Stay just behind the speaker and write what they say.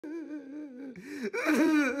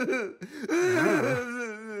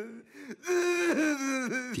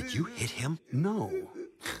Did you hit him? No.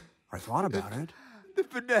 I thought about it. The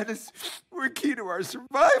bananas were key to our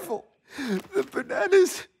survival. The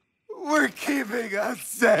bananas were keeping us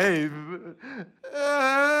safe.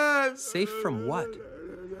 Safe from what?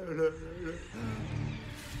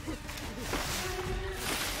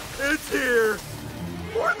 It's here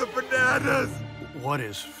for the bananas. What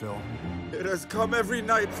is, Phil? It has come every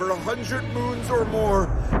night for 100 moons or more.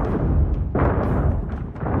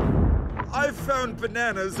 I've found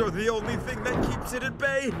bananas are the only thing that keeps it at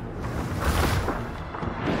bay.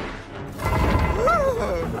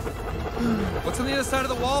 What's on the other side of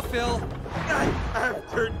the wall, Phil? Night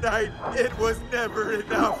after night, it was never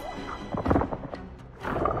enough.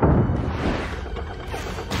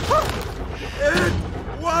 It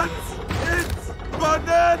wants its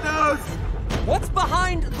bananas! What's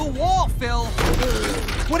behind the wall, Phil?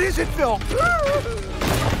 What is it, Phil?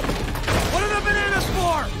 What are the bananas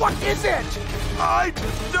for? What is it? I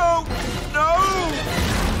don't know!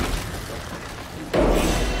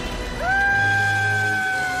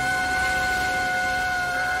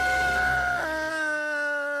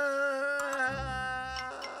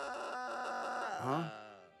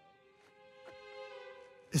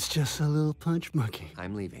 It's just a little punch monkey.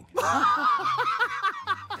 I'm leaving.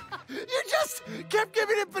 You just kept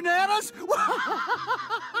giving it bananas?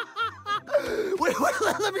 Wait,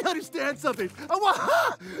 let me understand something.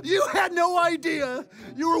 You had no idea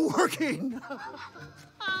you were working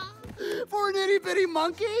for an itty-bitty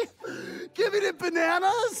monkey? Giving it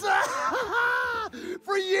bananas?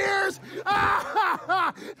 For years?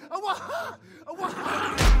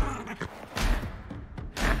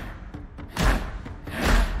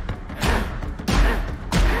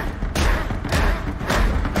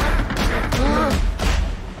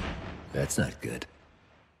 That's not good.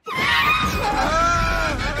 Come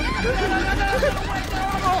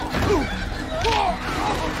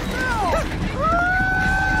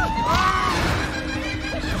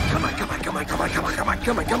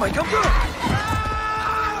on.